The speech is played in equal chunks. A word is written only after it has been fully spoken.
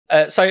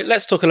So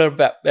let's talk a little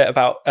bit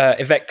about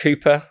Yvette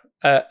Cooper.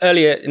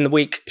 Earlier in the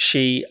week,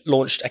 she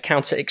launched a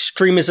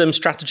counter-extremism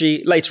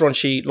strategy. Later on,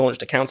 she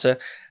launched a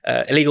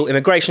counter-illegal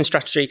immigration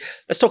strategy.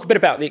 Let's talk a bit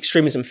about the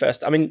extremism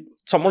first. I mean,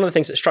 Tom, one of the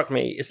things that struck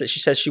me is that she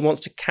says she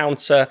wants to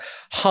counter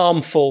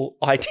harmful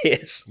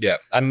ideas. Yeah,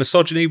 and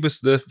misogyny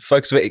was the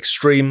focus of it,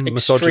 extreme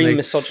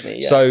misogyny.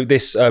 Yeah. So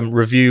this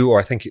review, or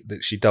I think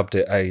that she dubbed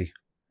it a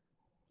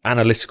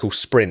analytical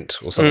sprint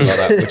or something like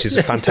that, which is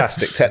a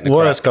fantastic technical.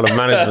 Worst kind of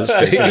management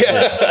speak.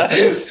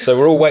 Yeah. So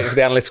we're all waiting for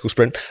the analytical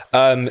sprint.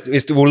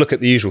 We'll look at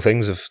the usual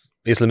things of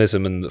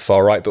Islamism and the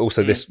far right, but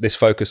also this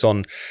focus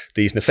on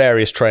these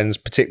nefarious trends,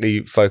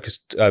 particularly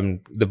focused.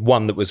 The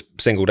one that was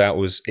singled out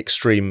was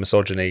extreme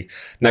misogyny.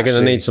 They're going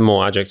to need some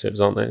more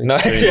adjectives, aren't they? No.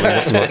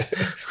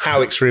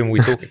 How extreme are we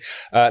talking?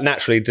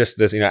 Naturally, just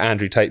there's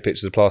Andrew Tate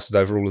pictures are plastered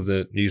over all of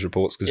the news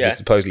reports because of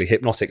supposedly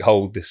hypnotic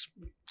hold this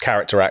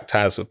character act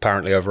has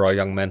apparently over our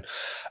young men,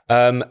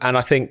 and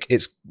I think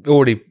it's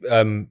already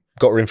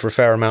got her in for a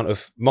fair amount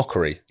of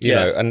mockery, you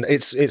know, and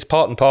it's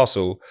part and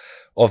parcel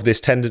of this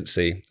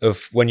tendency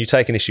of when you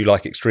take an issue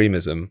like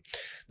extremism,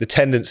 the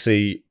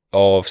tendency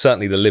of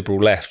certainly the liberal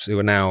left, who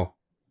are now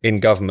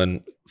in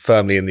government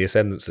firmly in the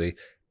ascendancy,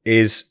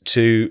 is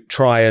to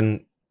try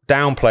and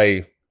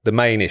downplay the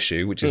main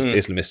issue, which is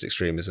Islamist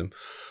extremism,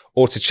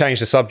 or to change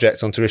the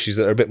subject onto issues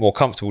that are a bit more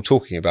comfortable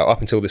talking about.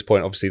 Up until this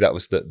point, obviously, that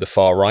was the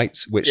far right,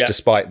 which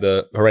despite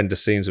the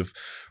horrendous scenes of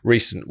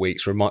recent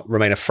weeks,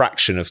 remain a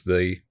fraction of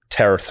the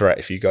terror threat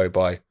if you go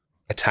by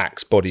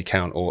attacks, body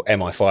count, or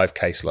MI5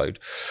 caseload.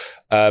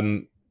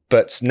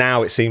 But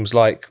now it seems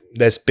like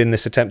there's been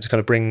this attempt to kind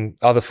of bring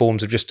other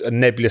forms of just a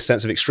nebulous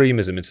sense of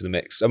extremism into the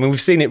mix. I mean, we've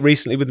seen it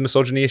recently with the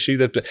misogyny issue.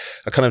 There's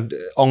a kind of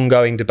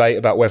ongoing debate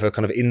about whether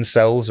kind of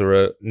incels are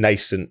a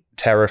nascent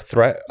terror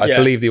threat. I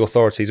believe the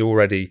authorities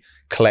already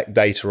collect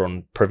data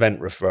on prevent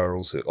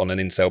referrals on an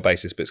incel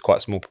basis, but it's quite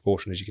a small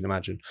proportion, as you can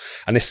imagine.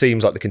 And this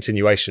seems like the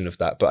continuation of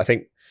that. But I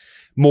think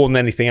more than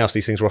anything else,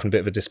 these things are often a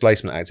bit of a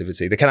displacement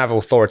activity. They can have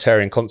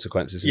authoritarian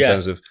consequences in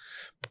terms of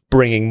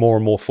bringing more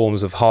and more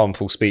forms of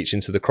harmful speech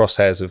into the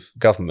crosshairs of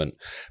government.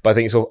 But I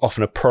think it's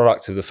often a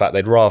product of the fact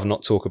they'd rather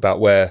not talk about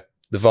where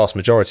the vast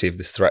majority of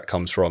this threat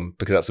comes from,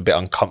 because that's a bit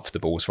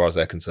uncomfortable as far as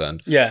they're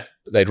concerned. Yeah.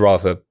 They'd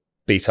rather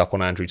beat up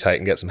on Andrew Tate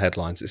and get some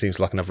headlines. It seems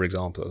like another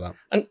example of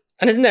that.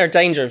 And isn't there a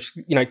danger of,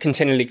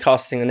 continually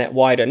casting the net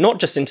wider, not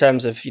just in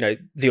terms of,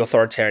 the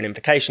authoritarian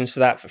implications for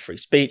that, for free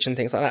speech and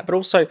things like that, but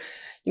also,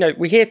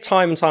 we hear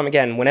time and time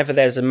again, whenever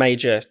there's a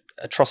major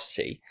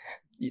atrocity,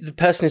 the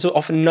person is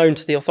often known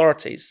to the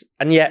authorities,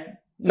 and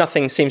yet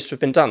nothing seems to have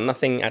been done.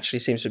 Nothing actually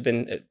seems to have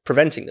been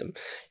preventing them.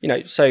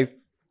 So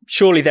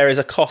surely there is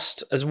a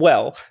cost as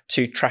well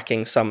to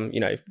tracking some,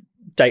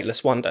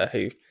 dateless wonder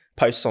who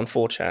posts on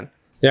 4chan.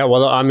 Yeah,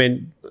 well, I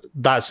mean,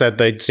 that said,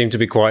 they seem to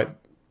be quite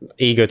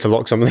eager to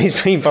lock some of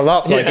these people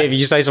up. Like if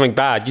you say something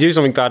bad, you do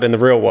something bad in the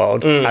real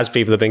world, as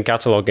people have been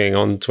cataloging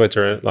on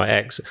Twitter, like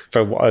X,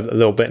 for a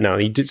little bit now.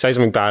 You say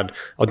something bad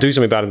or do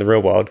something bad in the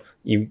real world,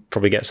 you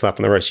probably get slapped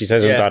on the wrist. You say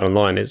something bad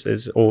online,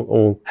 is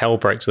all hell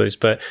breaks loose.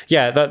 But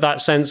yeah, that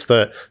sense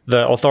that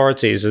the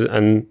authorities,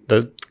 and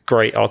the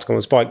great article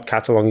on Spike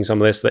cataloging some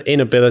of this, the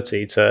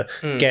inability to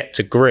get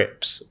to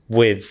grips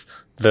with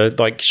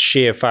the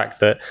sheer fact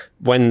that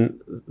when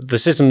the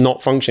system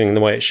not functioning in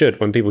the way it should,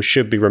 when people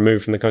should be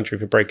removed from the country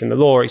for breaking the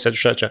law,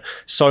 etc.,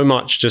 so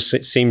much just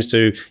it seems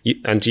to,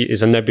 and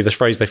is a nebulous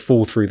phrase, they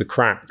fall through the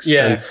cracks.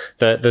 Yeah.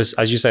 And there's,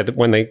 as you said, that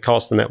when they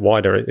cast the net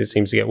wider, it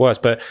seems to get worse.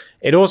 But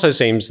it also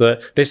seems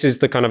that this is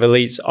the kind of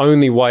elite's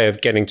only way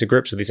of getting to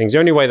grips with these things. The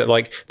only way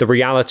that the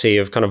reality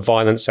of kind of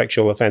violent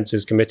sexual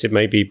offences committed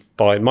maybe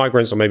by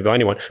migrants or maybe by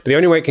anyone, but the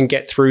only way it can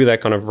get through their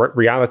kind of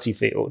reality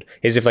field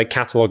is if they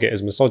catalogue it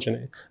as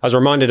misogyny. I was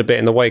reminded a bit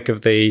in the wake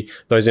of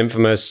those infamous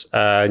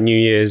New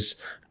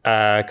Year's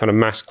kind of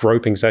mass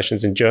groping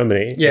sessions in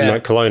Germany,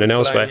 in Cologne and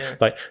elsewhere.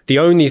 The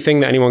only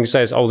thing that anyone can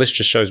say is, oh, this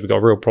just shows we've got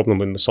a real problem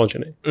with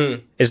misogyny.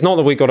 It's not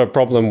that we've got a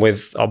problem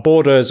with our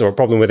borders or a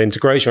problem with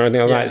integration or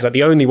anything like that. It's that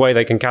the only way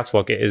they can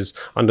catalogue it is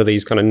under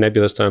these kind of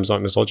nebulous terms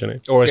like misogyny.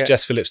 Or as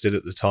Jess Phillips did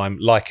at the time,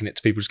 liken it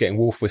to people just getting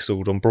wolf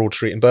whistled on Broad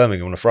Street in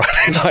Birmingham on a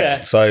Friday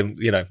night. So,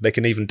 they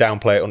can even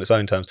downplay it on its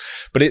own terms.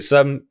 But it's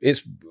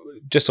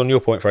just on your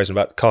point, Fraser,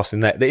 about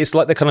casting net, it's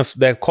like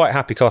they're quite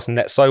happy casting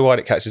net so wide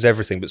it catches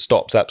everything but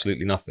stops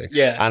absolutely nothing.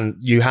 Yeah. And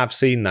you have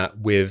seen that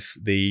with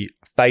the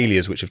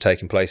failures which have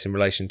taken place in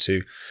relation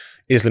to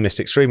Islamist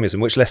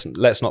extremism, which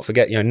let's not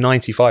forget,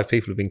 95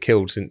 people have been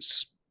killed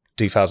since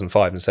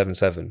 2005 and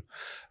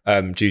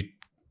 7/7 due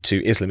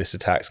to Islamist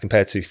attacks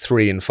compared to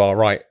 3 in far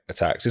right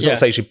attacks. It's not to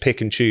say you should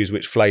pick and choose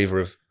which flavour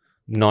of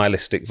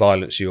nihilistic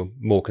violence you're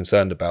more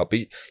concerned about, but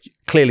you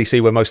clearly see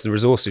where most of the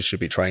resources should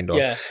be trained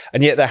on.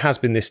 And yet there has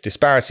been this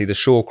disparity. The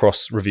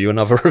Shawcross review,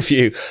 another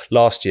review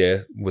last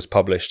year, was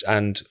published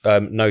and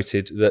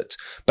noted that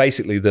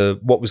basically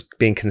what was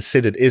being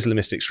considered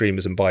Islamist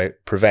extremism by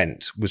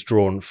Prevent was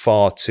drawn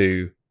far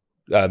too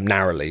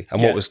narrowly,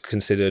 and what was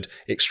considered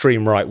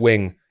extreme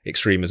right-wing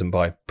extremism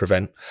by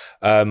Prevent,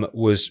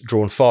 was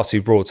drawn far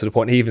too broad, to the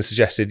point he even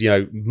suggested,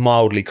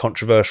 mildly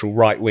controversial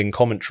right-wing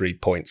commentary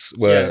points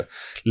were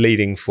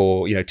leading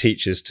for,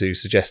 teachers to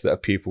suggest that a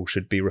pupil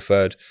should be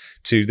referred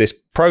to this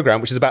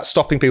program, which is about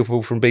stopping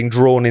people from being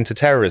drawn into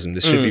terrorism.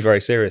 This should be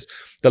very serious.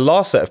 The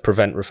last set of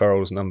Prevent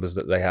referrals numbers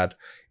that they had,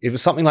 it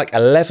was something like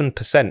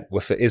 11%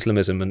 were for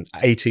Islamism and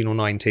 18 or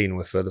 19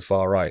 were for the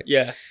far right.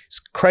 Yeah. It's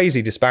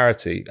crazy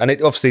disparity. And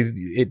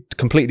it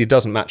completely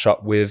doesn't match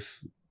up with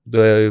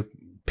the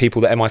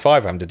people that MI5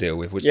 are having to deal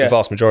with, which the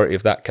vast majority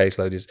of that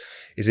caseload is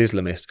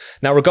Islamist.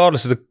 Now,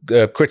 regardless of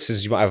the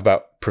criticisms you might have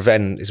about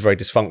Prevent, is a very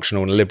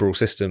dysfunctional and liberal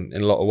system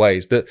in a lot of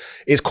ways, that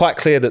it's quite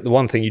clear that the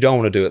one thing you don't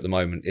want to do at the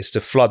moment is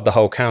to flood the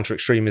whole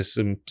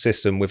counter-extremism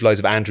system with loads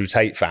of Andrew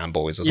Tate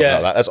fanboys or something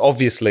like that. That's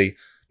obviously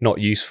not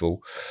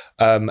useful.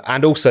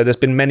 And also, there's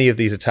been many of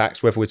these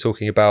attacks, whether we're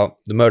talking about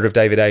the murder of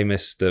David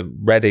Amos, the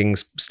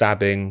Readings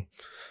stabbing,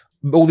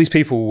 all these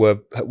people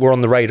were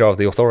on the radar of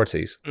the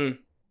authorities.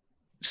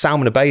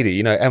 Salman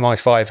Abedi,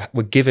 MI5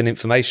 were given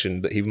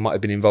information that he might have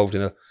been involved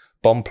in a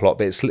bomb plot,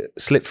 but it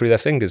slipped through their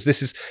fingers.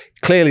 This is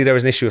clearly, there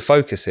is an issue of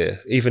focus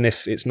here, even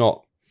if it's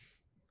not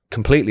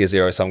completely a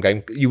zero-sum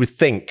game. You would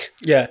think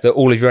that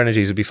all of your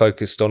energies would be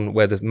focused on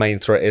where the main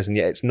threat is, and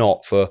yet it's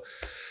not, for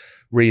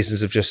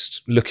reasons of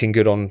just looking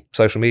good on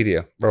social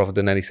media rather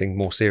than anything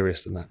more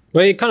serious than that.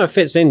 Well, it kind of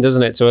fits in,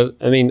 doesn't it? So,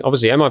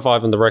 obviously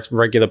MI5 and the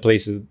regular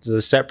police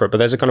are separate, but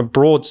there's a kind of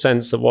broad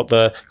sense that what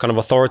the kind of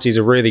authorities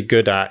are really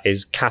good at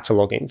is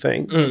cataloguing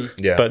things,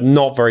 but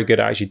not very good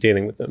at actually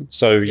dealing with them.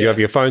 So you have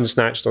your phone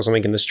snatched or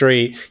something in the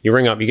street, you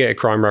ring up, you get a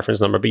crime reference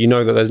number, but you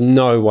know that there's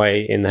no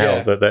way in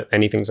hell that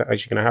anything's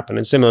actually going to happen.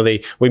 And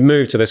similarly, we've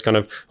moved to this kind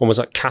of almost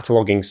like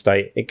cataloguing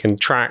state. It can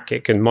track,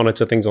 it can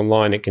monitor things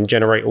online, it can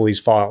generate all these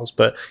files,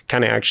 but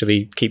can it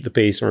actually keep the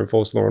peace or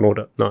enforce law and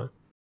order? No.